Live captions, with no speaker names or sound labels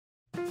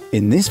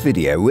In this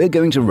video, we're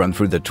going to run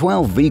through the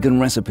 12 vegan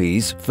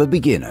recipes for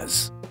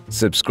beginners.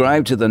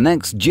 Subscribe to the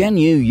Next Gen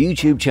U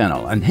YouTube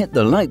channel and hit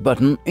the like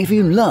button if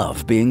you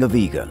love being a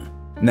vegan.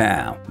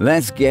 Now,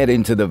 let's get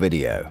into the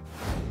video.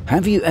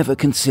 Have you ever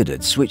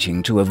considered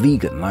switching to a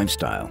vegan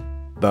lifestyle?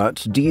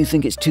 But do you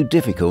think it's too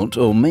difficult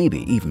or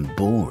maybe even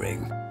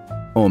boring?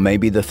 Or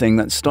maybe the thing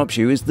that stops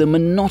you is the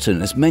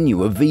monotonous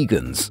menu of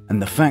vegans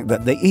and the fact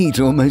that they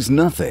eat almost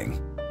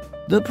nothing.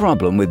 The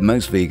problem with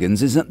most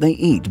vegans is that they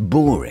eat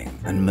boring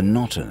and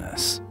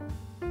monotonous.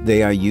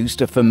 They are used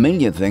to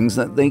familiar things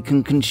that they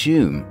can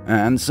consume,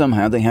 and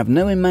somehow they have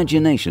no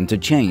imagination to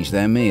change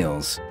their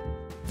meals.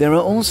 There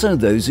are also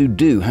those who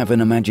do have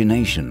an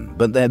imagination,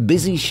 but their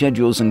busy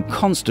schedules and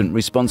constant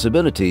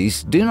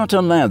responsibilities do not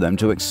allow them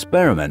to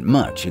experiment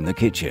much in the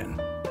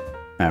kitchen.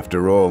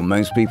 After all,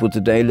 most people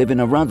today live in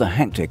a rather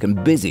hectic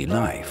and busy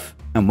life.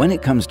 And when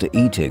it comes to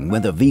eating,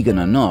 whether vegan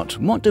or not,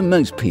 what do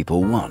most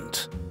people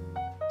want?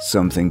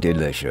 Something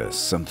delicious,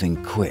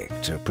 something quick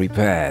to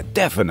prepare,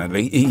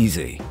 definitely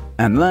easy.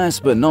 And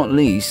last but not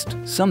least,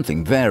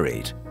 something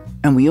varied.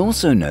 And we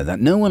also know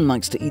that no one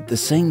likes to eat the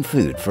same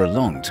food for a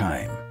long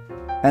time,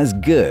 as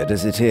good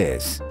as it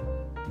is.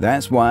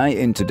 That's why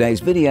in today's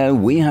video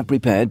we have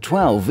prepared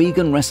 12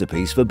 vegan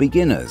recipes for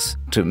beginners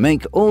to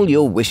make all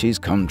your wishes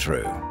come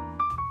true.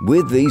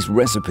 With these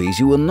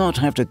recipes you will not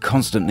have to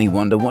constantly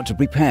wonder what to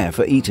prepare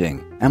for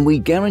eating, and we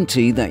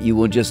guarantee that you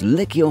will just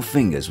lick your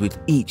fingers with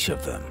each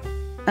of them.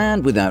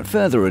 And without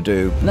further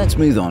ado, let's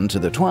move on to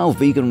the 12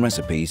 vegan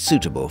recipes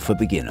suitable for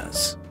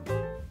beginners.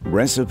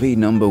 Recipe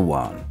number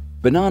 1.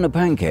 Banana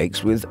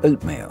pancakes with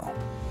oatmeal.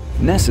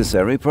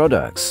 Necessary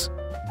products: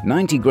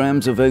 90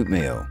 grams of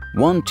oatmeal,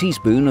 1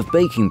 teaspoon of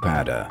baking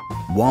powder,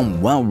 1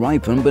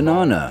 well-ripened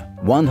banana,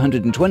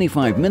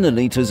 125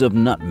 milliliters of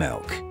nut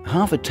milk,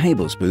 half a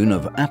tablespoon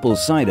of apple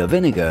cider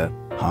vinegar,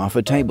 half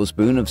a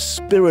tablespoon of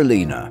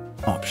spirulina,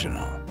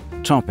 optional.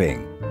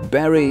 Topping: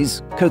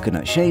 berries,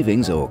 coconut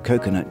shavings or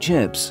coconut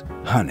chips,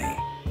 honey.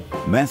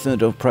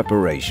 Method of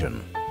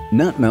preparation: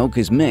 nut milk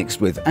is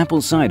mixed with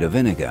apple cider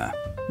vinegar.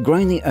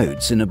 Grind the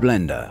oats in a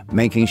blender,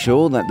 making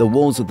sure that the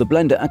walls of the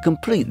blender are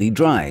completely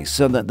dry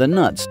so that the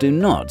nuts do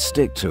not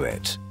stick to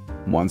it.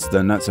 Once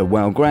the nuts are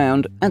well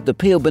ground, add the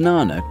peeled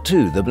banana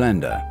to the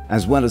blender,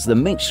 as well as the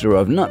mixture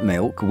of nut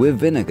milk with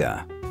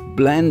vinegar.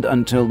 Blend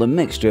until the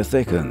mixture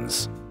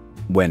thickens.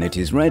 When it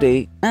is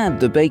ready, add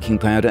the baking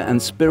powder and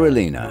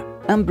spirulina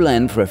and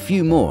blend for a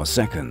few more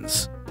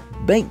seconds.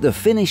 Bake the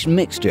finished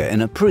mixture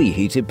in a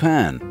preheated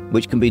pan,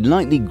 which can be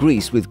lightly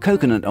greased with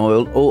coconut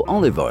oil or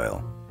olive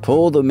oil.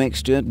 Pour the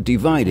mixture,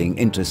 dividing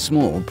into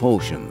small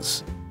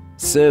portions.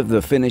 Serve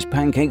the finished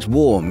pancakes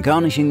warm,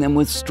 garnishing them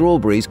with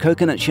strawberries,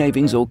 coconut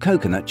shavings or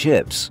coconut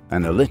chips,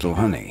 and a little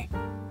honey.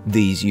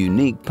 These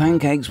unique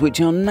pancakes, which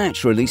are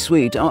naturally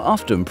sweet, are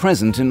often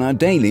present in our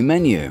daily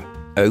menu.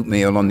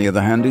 Oatmeal, on the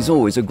other hand, is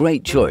always a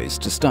great choice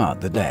to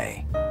start the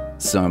day.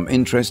 Some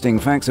interesting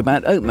facts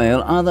about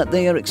oatmeal are that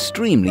they are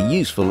extremely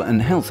useful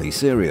and healthy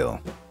cereal.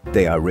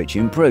 They are rich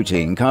in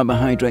protein,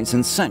 carbohydrates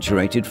and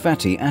saturated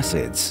fatty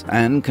acids,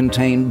 and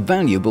contain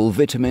valuable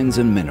vitamins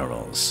and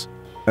minerals.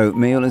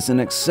 Oatmeal is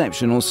an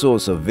exceptional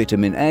source of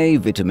vitamin A,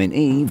 vitamin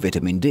E,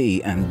 vitamin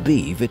D and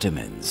B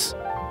vitamins.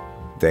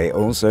 They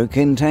also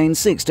contain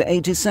 6 to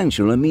 8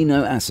 essential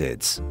amino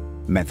acids: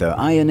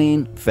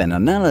 methionine,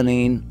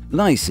 phenylalanine,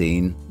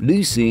 lysine,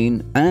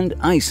 leucine and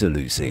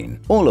isoleucine,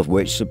 all of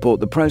which support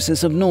the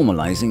process of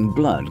normalizing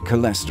blood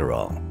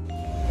cholesterol.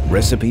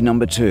 Recipe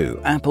number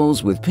 2.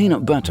 Apples with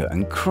peanut butter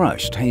and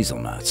crushed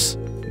hazelnuts.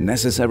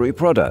 Necessary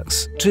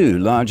products: 2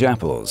 large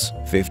apples,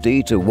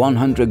 50 to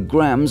 100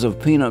 grams of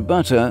peanut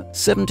butter,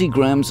 70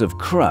 grams of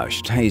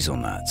crushed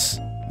hazelnuts.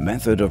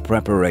 Method of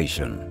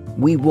preparation: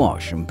 we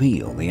wash and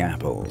peel the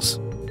apples.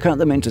 Cut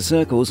them into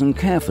circles and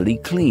carefully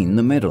clean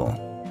the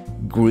middle.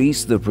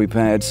 Grease the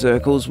prepared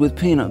circles with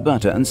peanut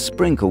butter and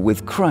sprinkle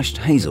with crushed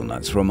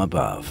hazelnuts from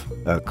above.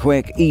 A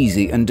quick,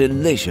 easy and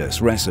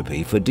delicious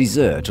recipe for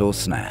dessert or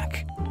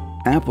snack.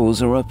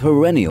 Apples are a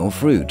perennial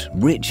fruit,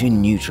 rich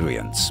in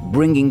nutrients,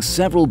 bringing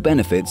several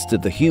benefits to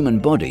the human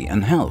body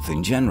and health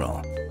in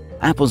general.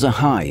 Apples are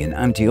high in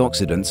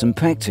antioxidants and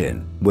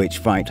pectin, which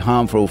fight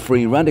harmful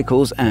free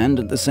radicals and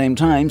at the same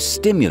time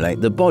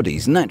stimulate the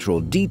body's natural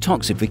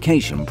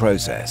detoxification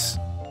process.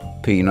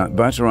 Peanut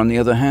butter, on the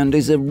other hand,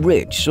 is a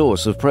rich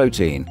source of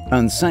protein,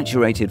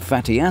 unsaturated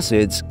fatty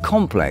acids,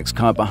 complex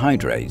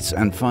carbohydrates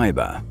and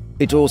fiber.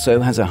 It also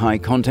has a high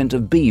content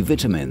of B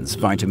vitamins,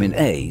 vitamin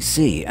A,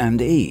 C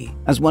and E,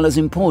 as well as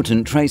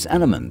important trace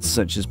elements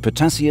such as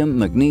potassium,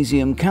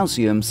 magnesium,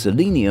 calcium,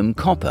 selenium,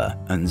 copper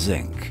and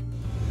zinc.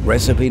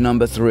 Recipe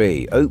number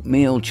 3.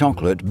 Oatmeal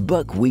chocolate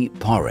buckwheat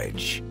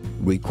porridge.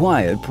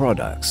 Required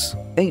products: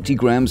 80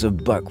 grams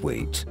of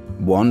buckwheat,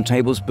 1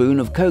 tablespoon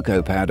of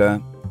cocoa powder,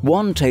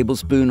 1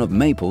 tablespoon of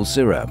maple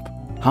syrup,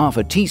 half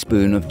a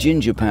teaspoon of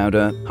ginger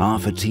powder,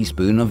 half a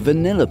teaspoon of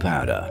vanilla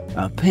powder,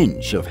 a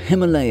pinch of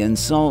Himalayan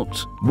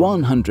salt,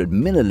 100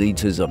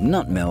 milliliters of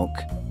nut milk,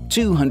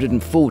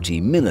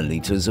 240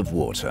 milliliters of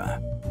water.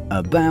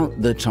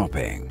 About the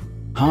topping: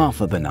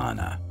 half a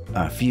banana,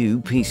 a few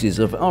pieces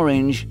of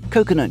orange,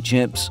 coconut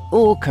chips,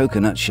 or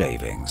coconut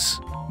shavings.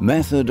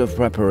 Method of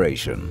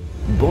preparation.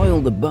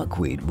 Boil the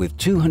buckwheat with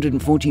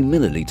 240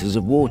 milliliters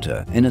of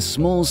water in a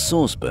small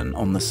saucepan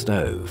on the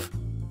stove.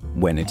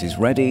 When it is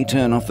ready,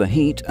 turn off the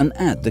heat and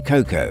add the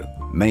cocoa,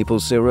 maple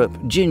syrup,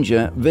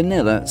 ginger,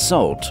 vanilla,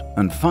 salt,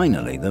 and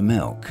finally the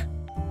milk.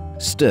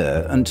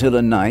 Stir until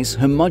a nice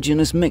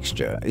homogeneous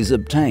mixture is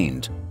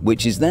obtained,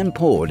 which is then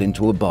poured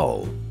into a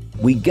bowl.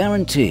 We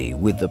guarantee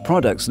with the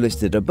products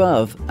listed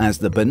above, as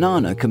the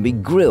banana can be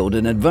grilled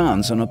in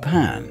advance on a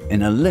pan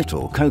in a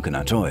little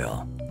coconut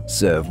oil.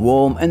 Serve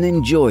warm and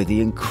enjoy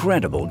the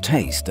incredible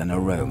taste and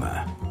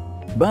aroma.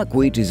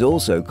 Buckwheat is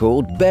also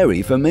called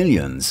berry for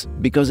millions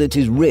because it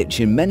is rich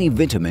in many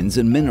vitamins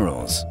and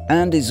minerals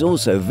and is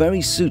also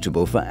very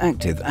suitable for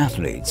active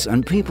athletes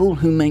and people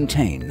who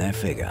maintain their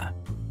figure.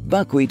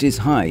 Buckwheat is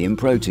high in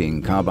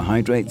protein,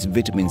 carbohydrates,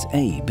 vitamins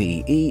A,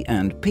 B, E,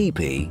 and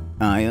PP,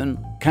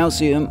 iron,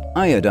 calcium,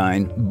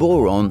 iodine,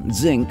 boron,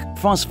 zinc,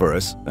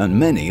 phosphorus, and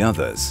many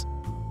others.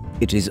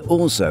 It is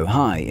also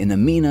high in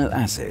amino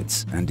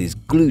acids and is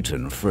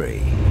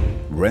gluten-free.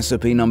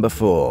 Recipe number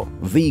 4.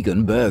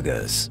 Vegan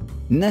burgers.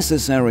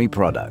 Necessary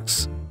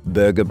products: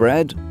 burger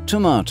bread,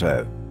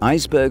 tomato,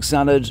 iceberg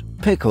salad,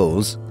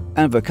 pickles,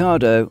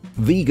 avocado,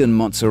 vegan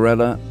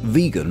mozzarella,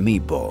 vegan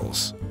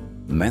meatballs.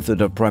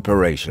 Method of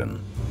preparation.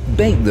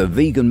 Bake the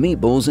vegan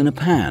meatballs in a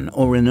pan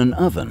or in an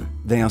oven.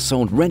 They are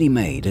sold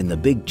ready-made in the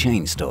big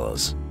chain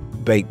stores.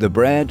 Bake the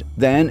bread,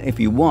 then if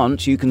you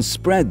want you can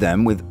spread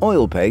them with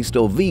oil paste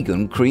or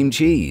vegan cream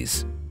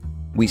cheese.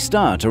 We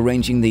start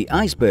arranging the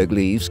iceberg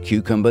leaves,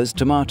 cucumbers,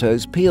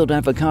 tomatoes, peeled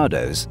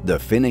avocados, the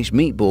finished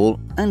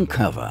meatball, and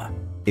cover.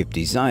 If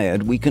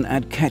desired, we can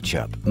add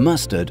ketchup,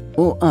 mustard,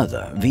 or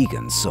other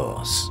vegan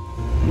sauce.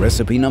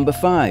 Recipe number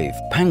 5.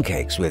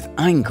 Pancakes with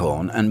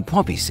einkorn and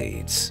poppy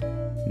seeds.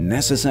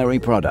 Necessary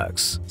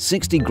products: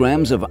 60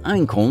 grams of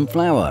einkorn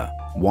flour,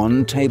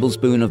 1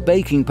 tablespoon of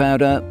baking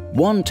powder,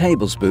 1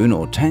 tablespoon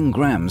or 10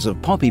 grams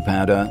of poppy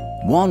powder,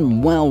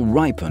 1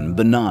 well-ripened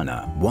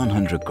banana,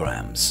 100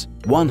 grams,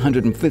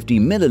 150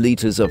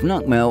 milliliters of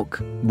nut milk,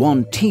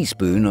 1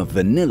 teaspoon of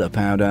vanilla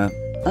powder,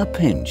 a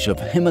pinch of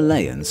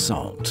Himalayan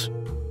salt.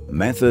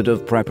 Method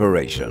of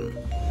preparation.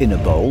 In a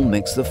bowl,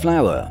 mix the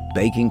flour,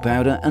 baking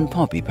powder and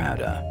poppy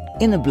powder.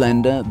 In a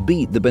blender,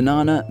 beat the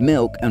banana,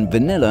 milk and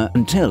vanilla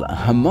until a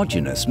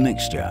homogeneous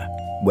mixture.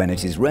 When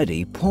it is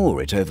ready,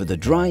 pour it over the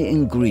dry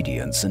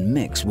ingredients and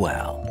mix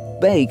well.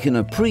 Bake in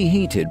a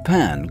preheated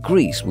pan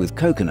greased with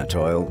coconut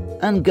oil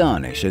and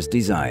garnish as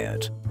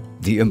desired.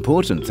 The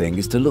important thing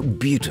is to look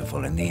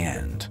beautiful in the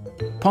end.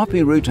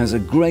 Poppy root has a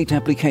great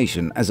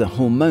application as a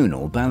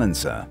hormonal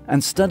balancer,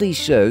 and studies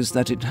shows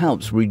that it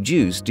helps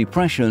reduce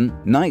depression,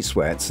 night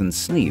sweats and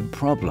sleep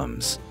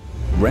problems.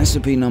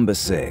 Recipe number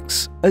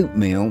 6.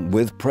 Oatmeal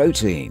with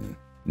protein.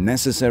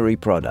 Necessary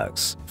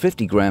products: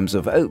 50 grams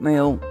of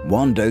oatmeal,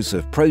 1 dose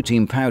of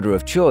protein powder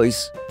of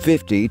choice,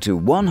 50 to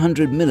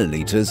 100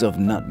 milliliters of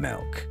nut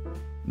milk.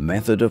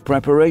 Method of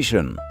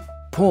preparation.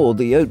 Pour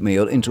the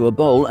oatmeal into a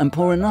bowl and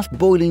pour enough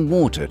boiling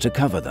water to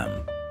cover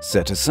them.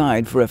 Set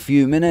aside for a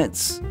few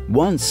minutes.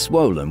 Once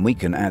swollen, we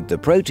can add the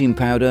protein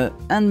powder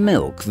and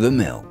milk the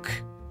milk.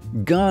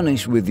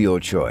 Garnish with your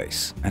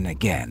choice, and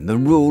again the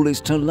rule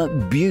is to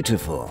look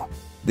beautiful.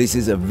 This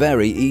is a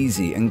very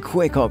easy and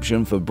quick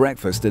option for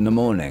breakfast in the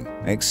morning,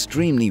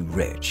 extremely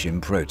rich in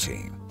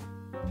protein.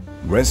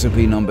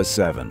 Recipe number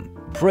 7.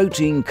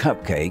 Protein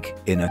cupcake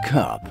in a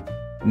cup.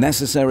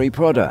 Necessary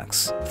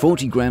products: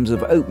 40 grams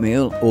of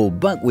oatmeal or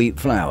buckwheat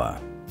flour,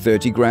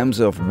 30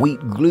 grams of wheat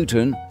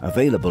gluten,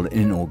 available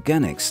in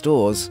organic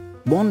stores,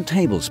 1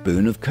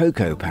 tablespoon of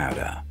cocoa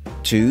powder,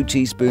 2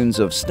 teaspoons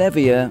of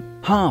stevia,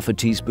 half a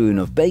teaspoon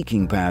of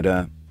baking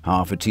powder,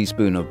 half a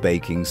teaspoon of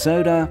baking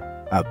soda,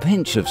 a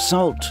pinch of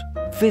salt,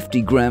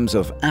 50 grams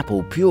of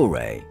apple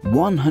puree,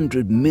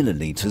 100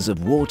 milliliters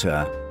of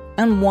water,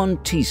 and 1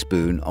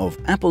 teaspoon of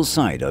apple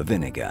cider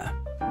vinegar.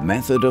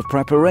 Method of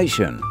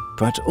preparation.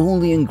 Put all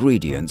the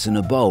ingredients in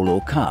a bowl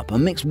or cup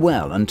and mix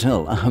well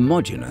until a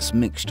homogeneous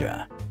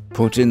mixture.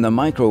 Put in the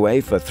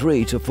microwave for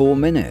 3 to 4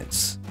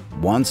 minutes.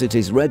 Once it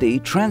is ready,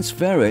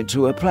 transfer it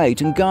to a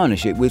plate and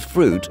garnish it with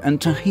fruit and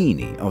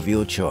tahini of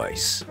your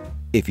choice.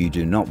 If you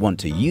do not want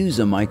to use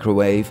a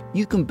microwave,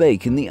 you can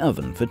bake in the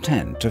oven for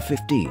 10 to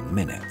 15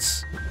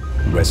 minutes.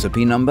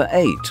 Recipe number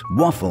 8.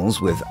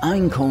 Waffles with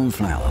einkorn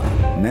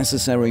flour.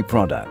 Necessary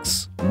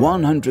products: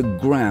 100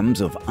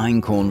 grams of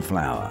einkorn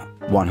flour,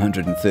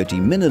 130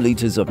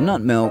 milliliters of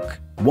nut milk,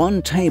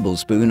 1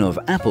 tablespoon of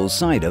apple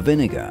cider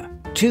vinegar,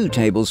 2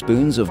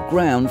 tablespoons of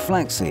ground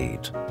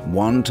flaxseed,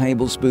 1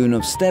 tablespoon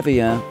of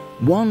stevia,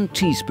 1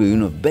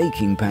 teaspoon of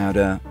baking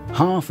powder,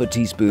 half a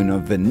teaspoon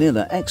of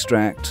vanilla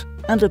extract,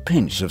 and a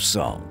pinch of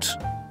salt.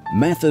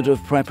 Method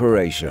of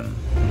preparation.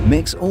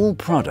 Mix all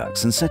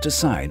products and set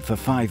aside for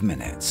 5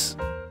 minutes.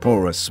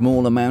 Pour a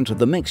small amount of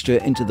the mixture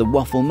into the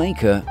waffle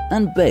maker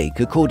and bake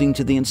according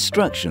to the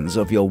instructions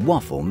of your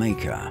waffle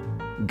maker.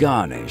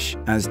 Garnish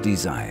as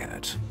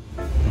desired.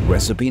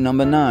 Recipe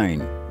number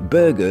 9.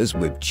 burgers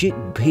with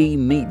chickpea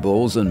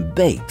meatballs and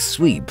baked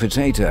sweet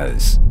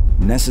potatoes.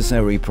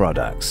 Necessary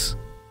products.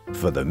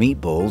 For the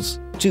meatballs,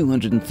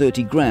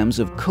 230 grams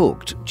of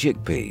cooked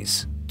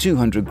chickpeas,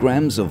 200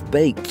 grams of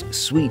baked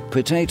sweet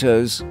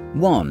potatoes,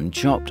 1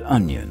 chopped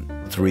onion,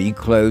 3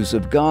 cloves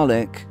of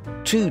garlic,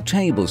 2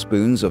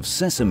 tablespoons of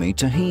sesame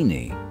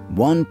tahini,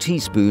 1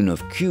 teaspoon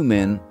of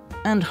cumin,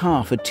 and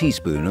half a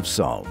teaspoon of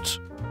salt.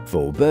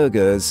 For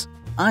burgers,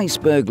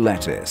 iceberg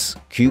lettuce,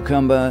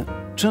 cucumber,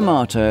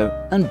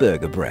 tomato, and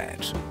burger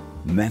bread.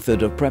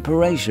 Method of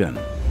preparation.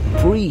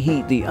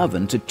 Preheat the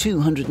oven to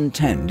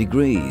 210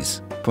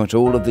 degrees. Put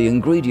all of the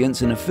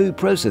ingredients in a food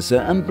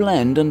processor and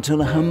blend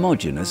until a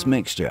homogeneous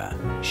mixture.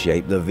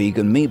 Shape the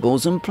vegan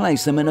meatballs and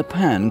place them in a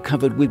pan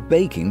covered with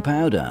baking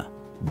powder.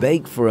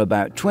 Bake for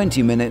about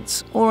 20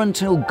 minutes or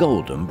until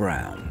golden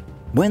brown.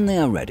 When they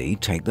are ready,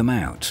 take them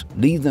out,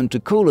 leave them to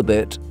cool a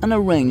bit, and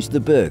arrange the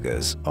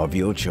burgers of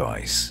your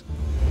choice.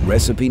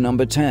 Recipe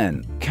number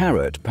 10.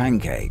 Carrot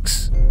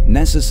pancakes.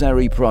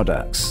 Necessary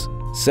products.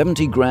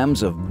 70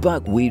 grams of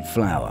buckwheat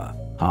flour,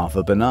 half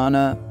a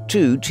banana,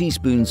 2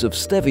 teaspoons of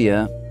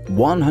stevia,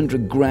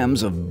 100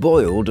 grams of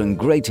boiled and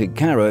grated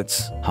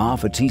carrots,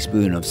 half a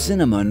teaspoon of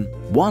cinnamon,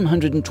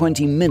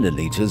 120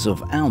 milliliters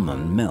of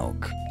almond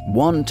milk,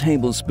 1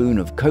 tablespoon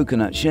of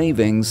coconut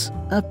shavings,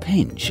 a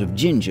pinch of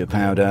ginger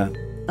powder,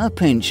 a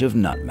pinch of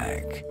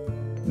nutmeg.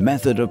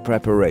 Method of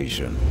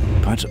preparation.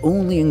 Put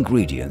all the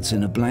ingredients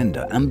in a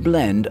blender and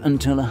blend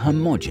until a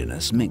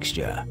homogeneous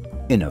mixture.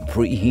 In a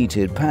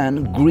preheated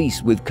pan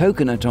greased with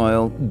coconut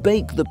oil,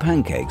 bake the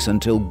pancakes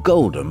until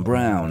golden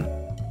brown.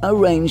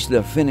 Arrange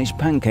the finished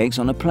pancakes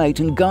on a plate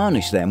and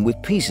garnish them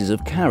with pieces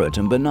of carrot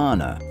and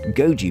banana,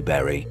 goji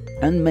berry,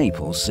 and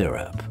maple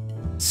syrup.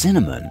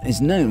 Cinnamon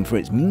is known for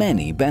its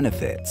many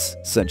benefits,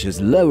 such as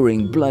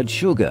lowering blood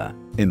sugar,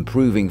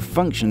 improving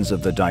functions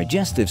of the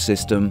digestive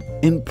system,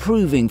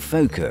 improving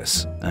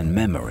focus and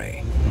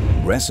memory.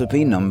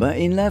 Recipe number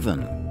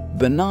 11.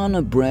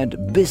 Banana bread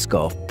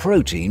Biscoff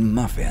protein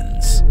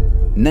muffins.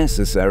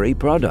 Necessary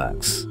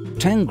products.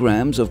 10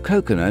 grams of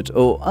coconut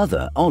or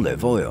other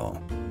olive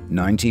oil,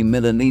 90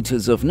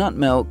 milliliters of nut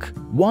milk,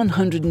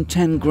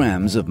 110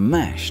 grams of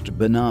mashed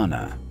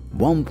banana,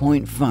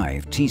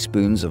 1.5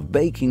 teaspoons of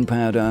baking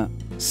powder,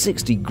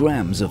 60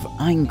 grams of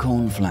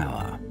einkorn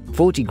flour,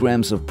 40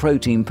 grams of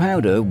protein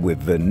powder with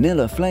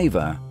vanilla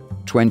flavor,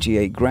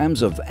 28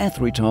 grams of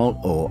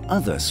erythritol or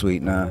other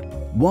sweetener,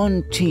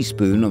 1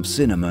 teaspoon of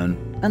cinnamon,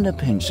 and a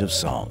pinch of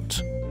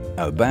salt.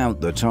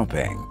 About the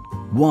topping.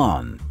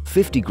 1.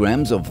 50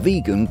 grams of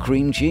vegan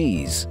cream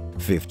cheese,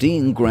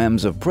 15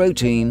 grams of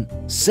protein,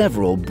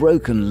 several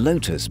broken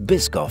Lotus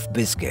Biscoff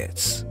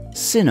biscuits,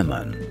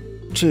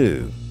 cinnamon.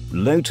 2.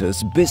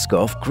 Lotus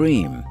Biscoff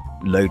cream,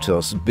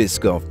 Lotus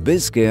Biscoff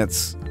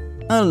biscuits,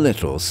 a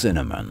little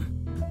cinnamon.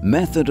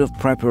 Method of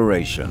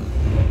preparation.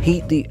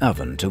 Heat the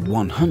oven to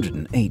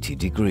 180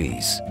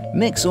 degrees.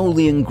 Mix all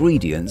the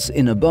ingredients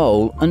in a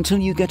bowl until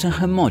you get a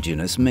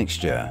homogeneous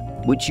mixture,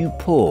 which you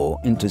pour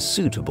into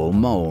suitable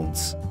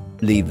molds.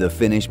 Leave the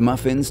finished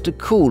muffins to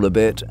cool a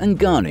bit and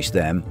garnish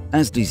them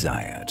as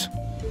desired.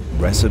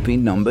 Recipe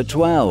number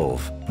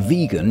 12.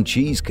 Vegan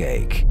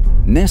cheesecake.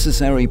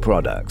 Necessary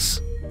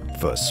products.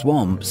 For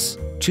swamps,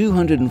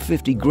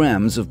 250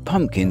 grams of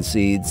pumpkin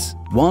seeds,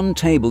 1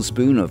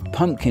 tablespoon of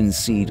pumpkin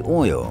seed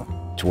oil,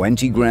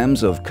 20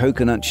 grams of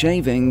coconut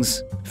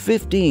shavings,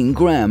 15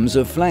 grams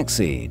of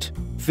flaxseed,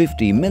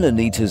 50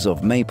 milliliters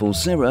of maple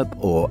syrup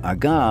or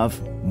agave,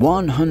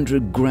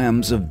 100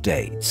 grams of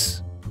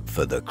dates.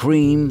 For the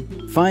cream,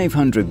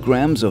 500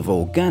 grams of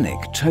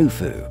organic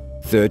tofu,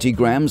 30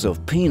 grams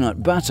of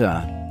peanut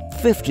butter,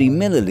 50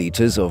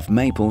 milliliters of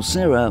maple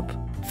syrup,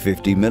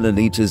 50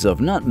 milliliters of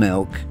nut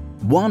milk,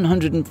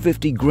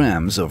 150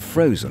 grams of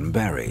frozen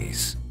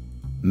berries.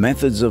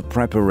 Methods of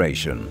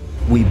preparation.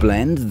 We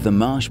blend the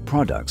mashed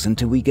products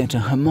until we get a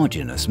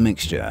homogeneous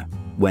mixture.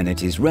 When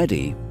it is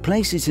ready,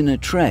 place it in a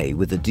tray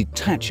with a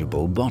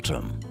detachable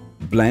bottom.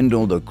 Blend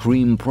all the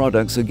cream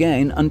products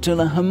again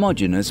until a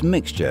homogeneous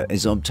mixture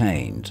is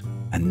obtained,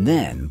 and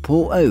then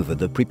pour over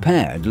the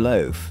prepared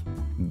loaf.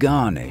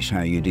 Garnish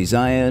how you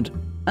desired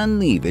and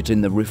leave it in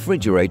the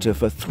refrigerator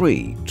for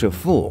 3 to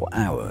 4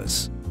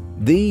 hours.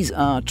 These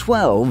are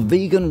 12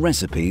 vegan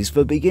recipes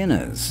for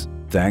beginners.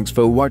 Thanks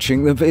for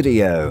watching the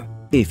video.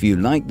 If you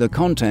like the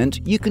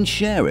content, you can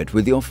share it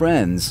with your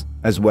friends,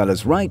 as well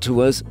as write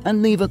to us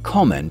and leave a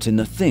comment in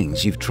the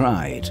things you've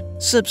tried.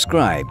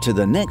 Subscribe to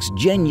the Next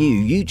Gen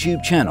U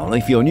YouTube channel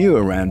if you're new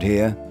around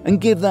here,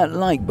 and give that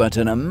like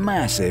button a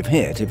massive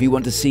hit if you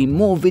want to see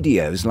more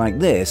videos like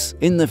this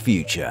in the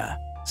future.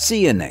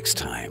 See you next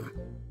time.